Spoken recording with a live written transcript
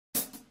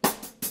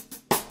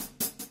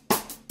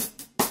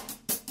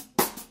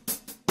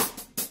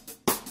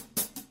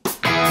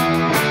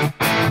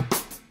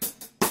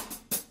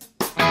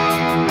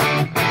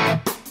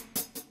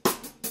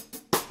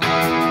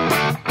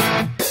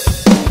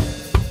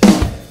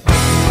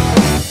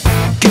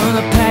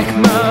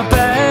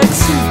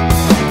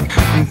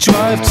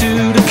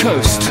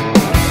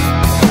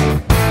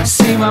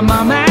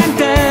my mum and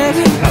dad.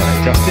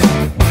 Hello,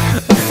 Justin.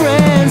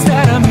 Friends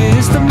that I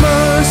miss the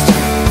most.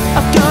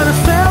 I've got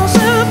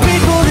 1,000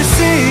 people to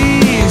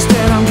see.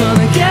 Instead I'm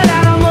gonna get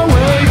out on my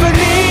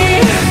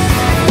Waveney.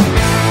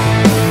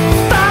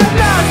 5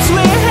 knots,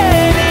 we're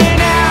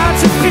heading out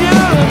to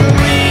Burgh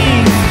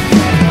Marine.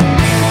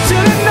 To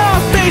the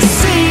north they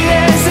see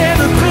there's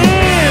ever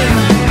been.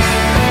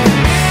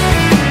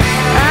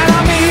 And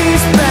I'm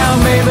eastbound,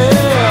 baby.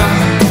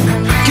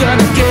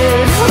 Gonna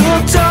get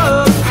hooked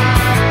up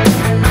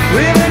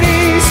with an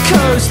East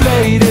Coast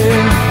lady.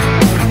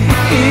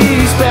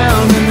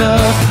 Eastbound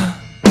enough.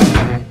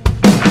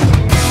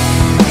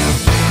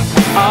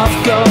 I've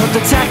got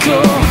the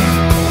tackle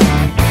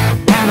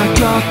and I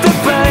got the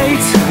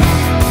bait.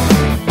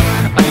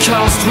 I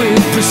cast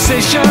with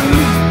precision.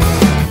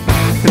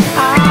 I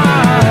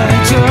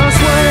just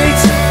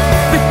wait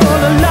before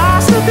the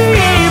last of the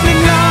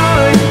evening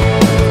light.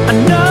 I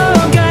know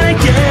I'm gonna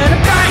get a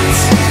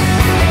bite.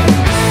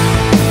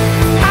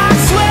 I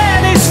swear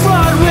this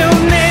rod will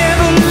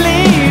never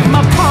leave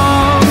my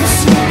palms.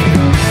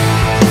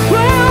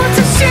 Well,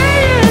 to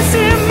tears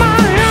in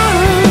my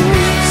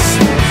eyes.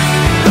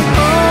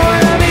 Oh,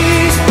 and I'm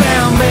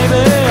eastbound,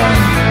 baby.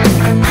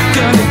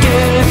 Gonna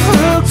get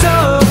hooked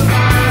up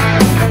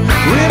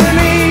with an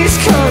East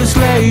Coast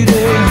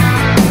lady.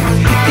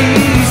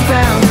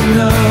 Eastbound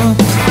enough.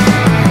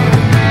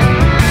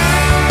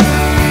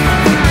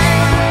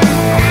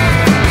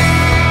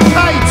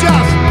 Hey,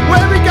 Just,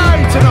 where are we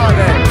going tonight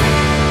then?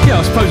 Yeah,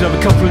 I suppose I have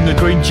a couple in the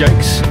Green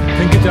Jakes,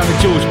 then get down to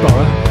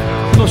Georgeborough.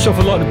 I'm not sure if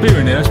I like the beer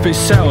in there, it's a bit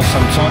sour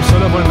sometimes, so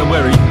I'll have one in the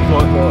Wherry,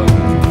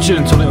 like gin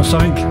and tonic or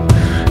something.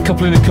 A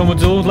couple in the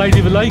Commodore, Lady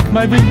of the Lake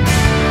maybe.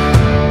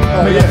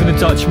 Meet up in the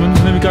Dutchman's,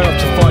 and then we go up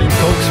to Fighting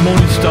Cocks,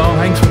 Morning Star,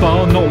 Hank's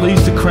Bar, Not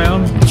Least the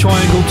Crown,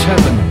 Triangle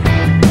Tavern.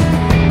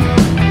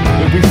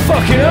 It'll be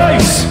fucking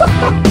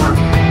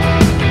ace!